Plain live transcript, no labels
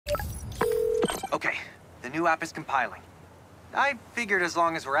Okay, the new app is compiling. I figured as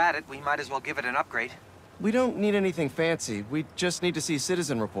long as we're at it, we might as well give it an upgrade. We don't need anything fancy. We just need to see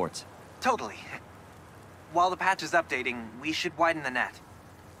citizen reports. Totally. While the patch is updating, we should widen the net.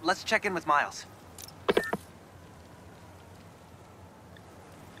 Let's check in with Miles.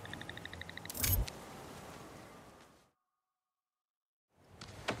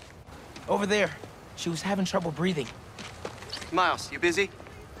 Over there. She was having trouble breathing. Miles, you busy?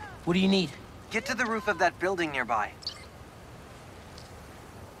 What do you need? Get to the roof of that building nearby.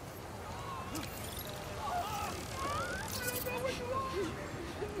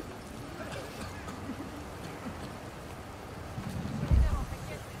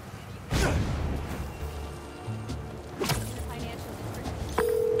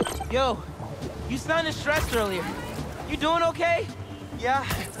 Yo, you sounded stressed earlier. You doing okay? Yeah,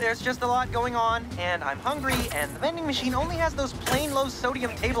 there's just a lot going on, and I'm hungry, and the vending machine only has those plain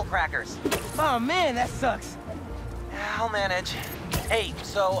low-sodium table crackers. Oh man, that sucks. I'll manage. Hey,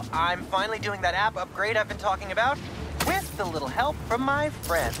 so I'm finally doing that app upgrade I've been talking about, with a little help from my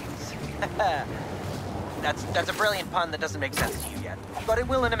friends. That's a brilliant pun that doesn't make sense to you yet, but it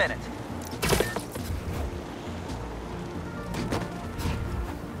will in a minute.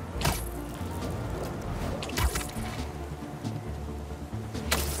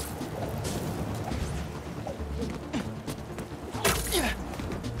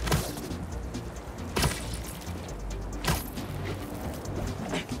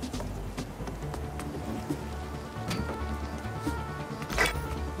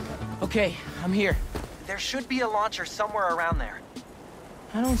 Okay, I'm here. There should be a launcher somewhere around there.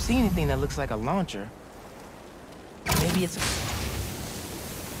 I don't see anything that looks like a launcher. Maybe it's a...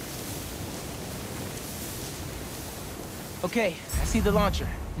 Okay, I see the launcher.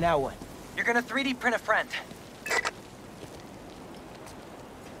 Now what? You're gonna 3D print a friend.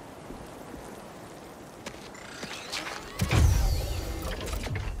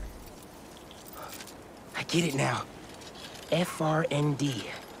 I get it now. FRND.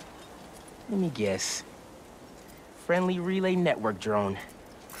 Let me guess. Friendly Relay Network drone.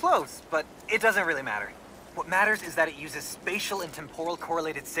 Close, but it doesn't really matter. What matters is that it uses spatial and temporal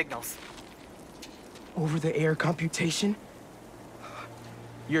correlated signals. Over-the-air computation?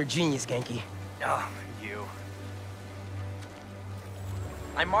 You're a genius, Genki. Oh, you.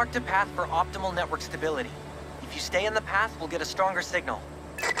 I marked a path for optimal network stability. If you stay in the path, we'll get a stronger signal.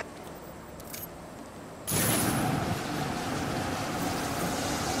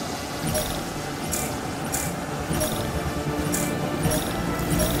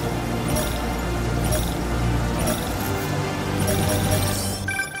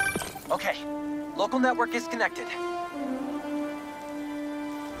 Okay, local network is connected.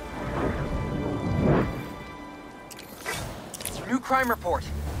 New crime report.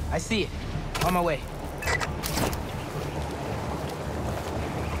 I see it. On my way.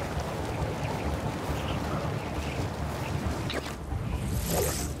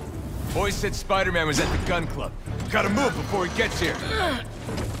 Boys said Spider-Man was at the gun club. Gotta move before he gets here.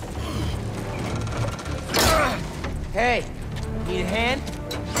 Hey, need a hand?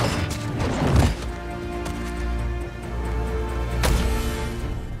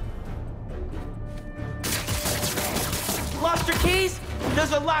 Lost your keys?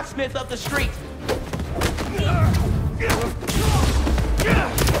 There's a locksmith up the street.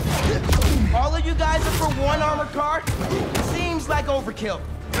 All of you guys are for one armored car? Seems like overkill.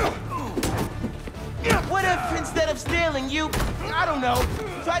 What if, instead of stealing, you, I don't know,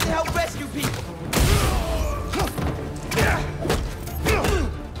 tried to help rescue people?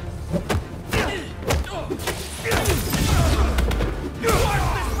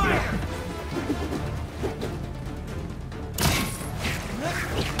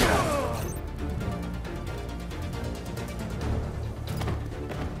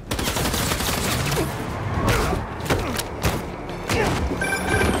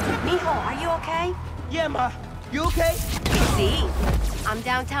 Yeah, Ma. You okay? See? I'm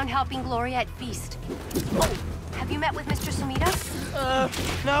downtown helping Gloria at Feast. Oh, have you met with Mr. Sumida?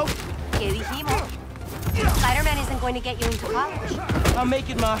 No. ¿Qué dijimos? Spider-Man isn't going to get you into college. I'll make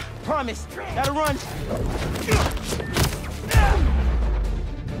it, Ma. Promise. Gotta run.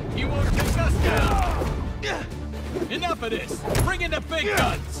 He won't take us down. Enough of this. Bring in the big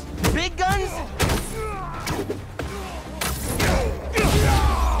guns. Big guns?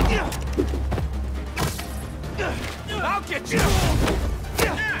 I'll get you.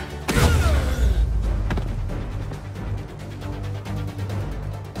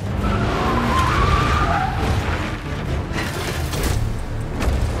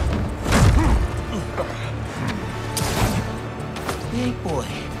 Big boy.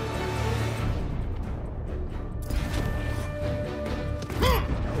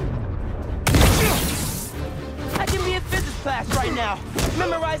 it now.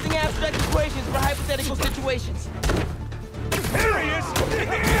 Memorizing abstract equations for hypothetical situations. Here he is!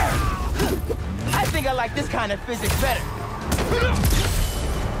 I think I like this kind of physics better.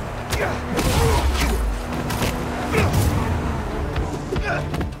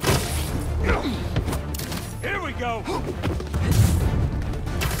 Here we go!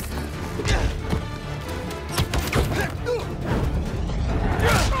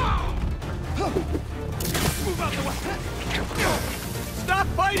 Move out the way! Stop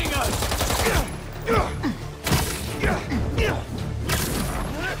fighting us!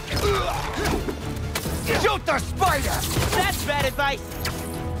 Shoot the spider! That's bad advice!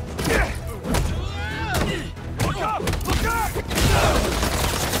 Look up! Look up!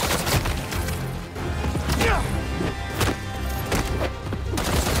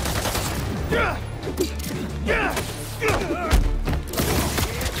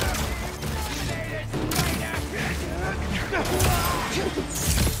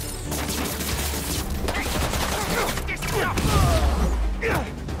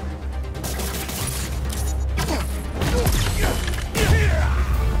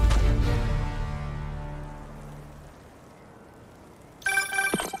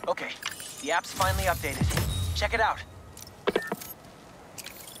 Okay, the app's finally updated. Check it out.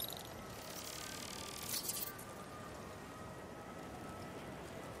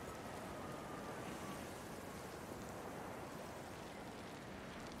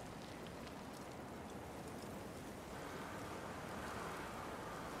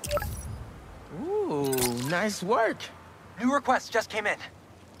 Ooh, nice work. New requests just came in.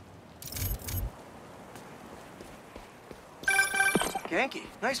 Ganke,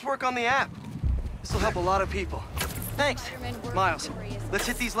 nice work on the app. This will help a lot of people. Thanks. Miles, let's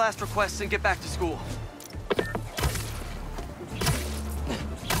hit these last requests and get back to school.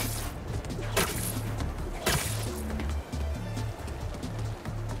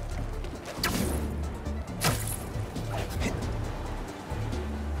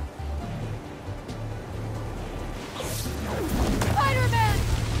 Spider-Man!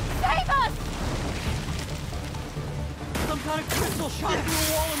 Save us! Some kind of crystal shot through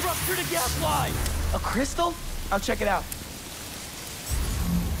a wall and ruptured a gas line! A crystal? I'll check it out.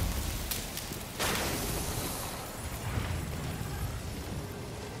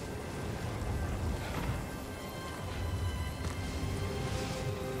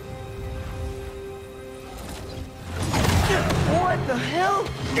 What the hell?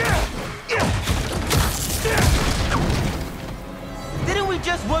 Didn't we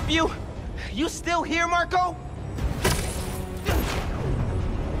just whoop you? You still here, Marco?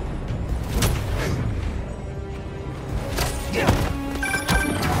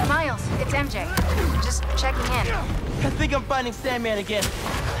 Miles, it's MJ. Just checking in. I think I'm finding Sandman again.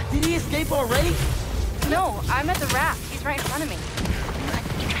 Did he escape already? No, I'm at the raft. He's right in front of me. But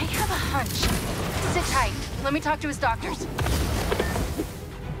I have a hunch. Sit tight. Let me talk to his doctors.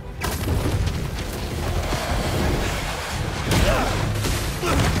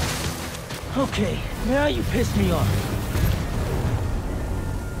 Okay, now you pissed me off.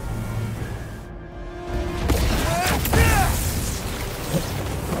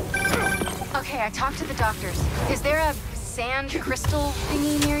 Okay, I talked to the doctors. Is there a sand crystal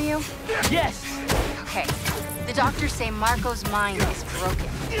thingy near you? Yes! Okay. The doctors say Marco's mind is broken.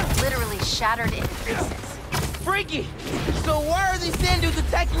 Literally shattered into pieces. Freaky! So why are these sand dudes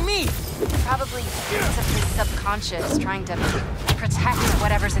attacking me? Probably bits of his subconscious trying to protect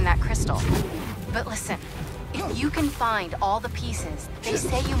whatever's in that crystal. But listen, if you can find all the pieces, they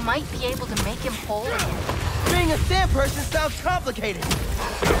say you might be able to make him whole again. Being a sand person sounds complicated.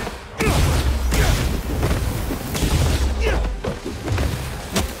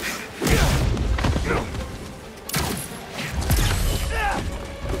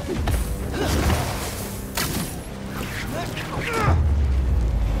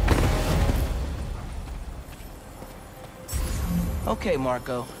 Okay,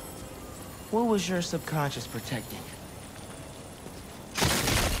 Marco. What was your subconscious protecting?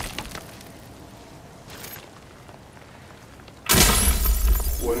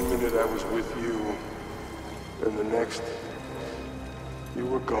 One minute I was with you, and the next, you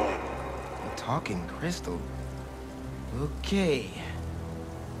were gone. A talking crystal. Okay.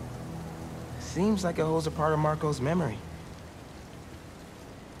 Seems like it holds a part of Marco's memory.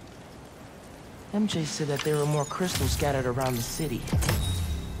 MJ said that there were more crystals scattered around the city.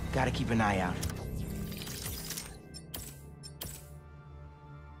 Gotta keep an eye out.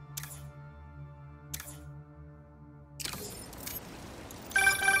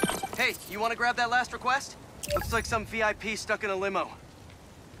 Hey, you want to grab that last request? Looks like some VIP stuck in a limo.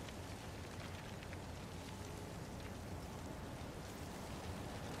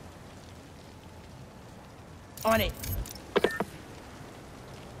 On it.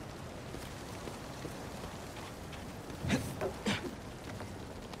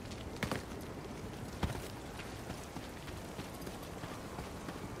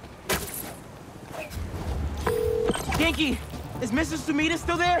 Ganke, is Mr. Sumida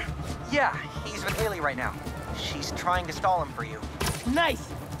still there? Yeah, he's with Haley right now. She's trying to stall him for you. Nice.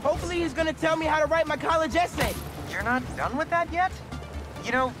 Hopefully he's gonna tell me how to write my college essay. You're not done with that yet?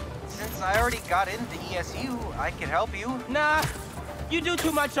 You know, since I already got into ESU, I could help you. Nah, you do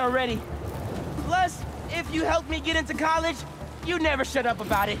too much already. Plus, if you help me get into college, you never shut up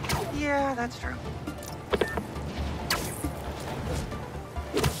about it. Yeah, that's true.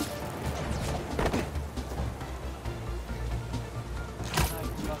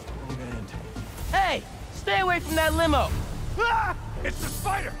 Hey, stay away from that limo. Ah! It's the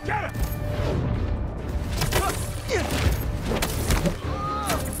spider! Get him!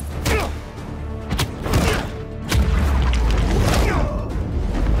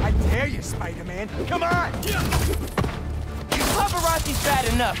 I dare you, Spider-Man. Come on! Paparazzi's bad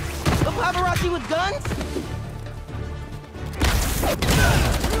enough. But paparazzi with guns?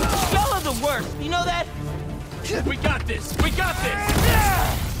 Y'all are the worst, you know that? We got this! We got this!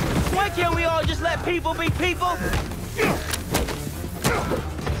 Why can't we all just let people be people?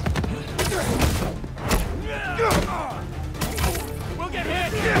 We'll get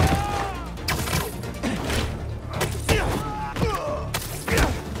hit!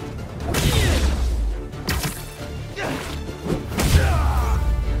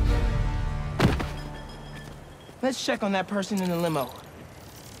 Let's check on that person in the limo.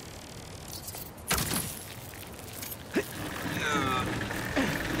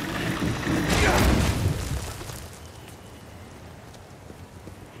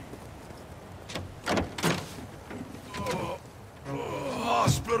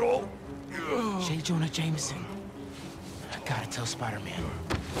 Hospital. J. Jonah Jameson. I gotta tell Spider-Man.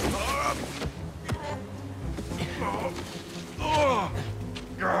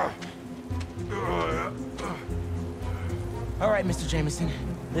 All right, Mr. Jameson.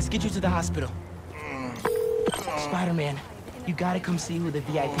 Let's get you to the hospital. Spider-Man, you gotta come see who the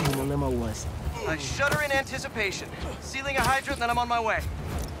VIP in the limo was. I shudder in anticipation. Sealing a hydrant, then I'm on my way.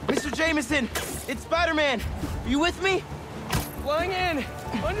 Mr. Jameson, it's Spider-Man. Are you with me? Flying in!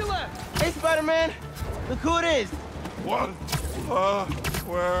 On your left! Hey, Spider-Man. Look who it is. What?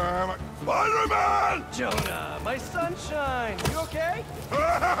 Where am I? Spider-Man! Jonah, my sunshine! You okay?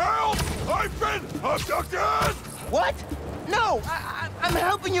 Help! I've been abducted! What? No, I'm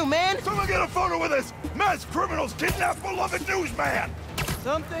helping you, man. Someone get a photo with this! Mass criminals kidnap beloved newsman!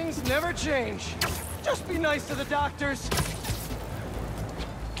 Some things never change. Just be nice to the doctors.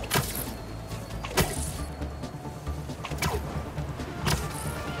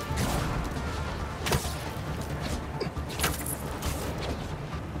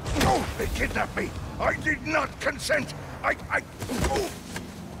 Oh, they kidnapped me! I did not consent!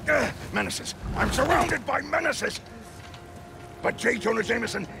 Menaces. I'm surrounded by menaces! But J. Jonah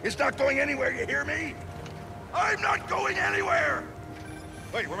Jameson is not going anywhere, you hear me? I'm not going anywhere!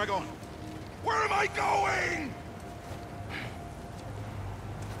 Wait, where am I going? Where am I going?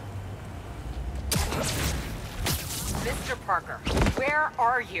 Mr. Parker, where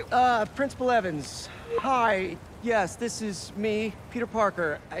are you? Principal Evans. Hi. Yes, this is me, Peter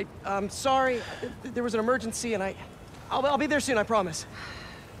Parker. I'm sorry. There was an emergency and I'll be there soon, I promise.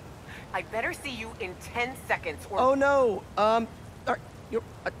 I better see you in 10 seconds or... Oh no. You're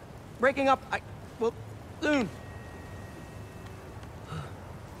breaking up. Well, soon.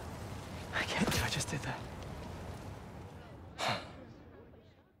 I can't believe I just did that.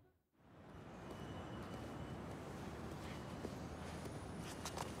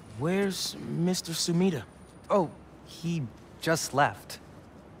 Where's Mr. Sumida? Oh, he just left.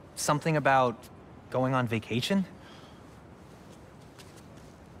 Something about going on vacation?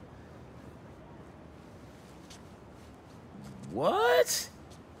 What?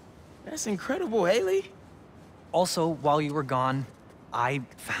 That's incredible, Haley. Also, while you were gone, I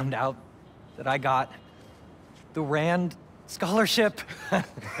found out that I got the Rand scholarship. Are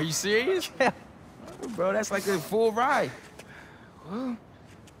you serious? Yeah. Bro, that's like a full ride. Well,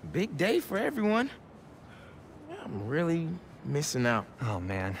 big day for everyone. I'm really missing out. Oh,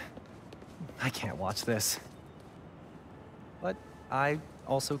 man. I can't watch this. But I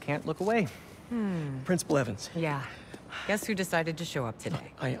also can't look away. Principal Evans. Yeah. Guess who decided to show up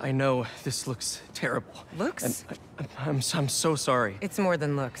today? I know this looks terrible. Looks? And I'm so sorry. It's more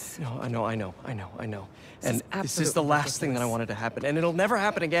than looks. No, I know. This And is this is the absolutely last thing that I ridiculous. wanted to happen, and it'll never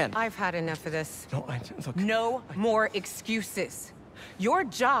happen again. I've had enough of this. No, look. No more excuses. Your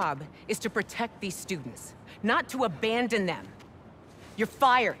job is to protect these students. not to abandon them. You're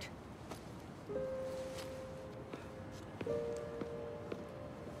fired.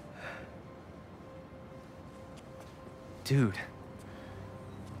 Dude,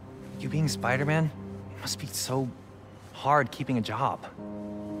 you being Spider-Man must be so hard keeping a job.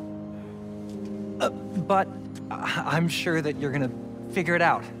 But I'm sure that you're gonna figure it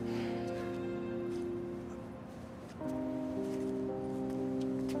out.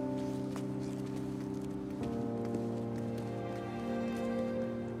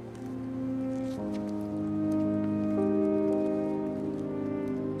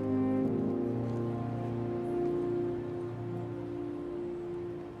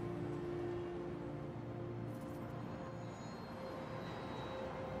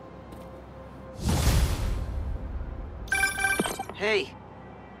 Hey,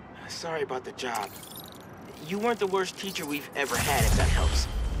 sorry about the job. You weren't the worst teacher we've ever had, if that helps.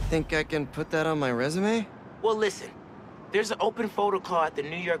 Think I can put that on my resume? Well, listen. There's an open photo call at the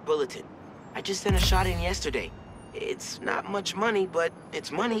New York Bulletin. I just sent a shot in yesterday. It's not much money, but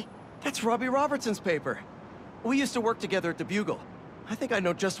it's money. That's Robbie Robertson's paper. We used to work together at the Bugle. I think I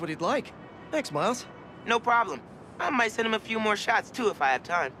know just what he'd like. Thanks, Miles. No problem. I might send him a few more shots, too, if I have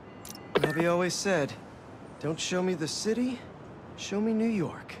time. Robbie always said, don't show me the city, show me New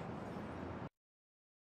York.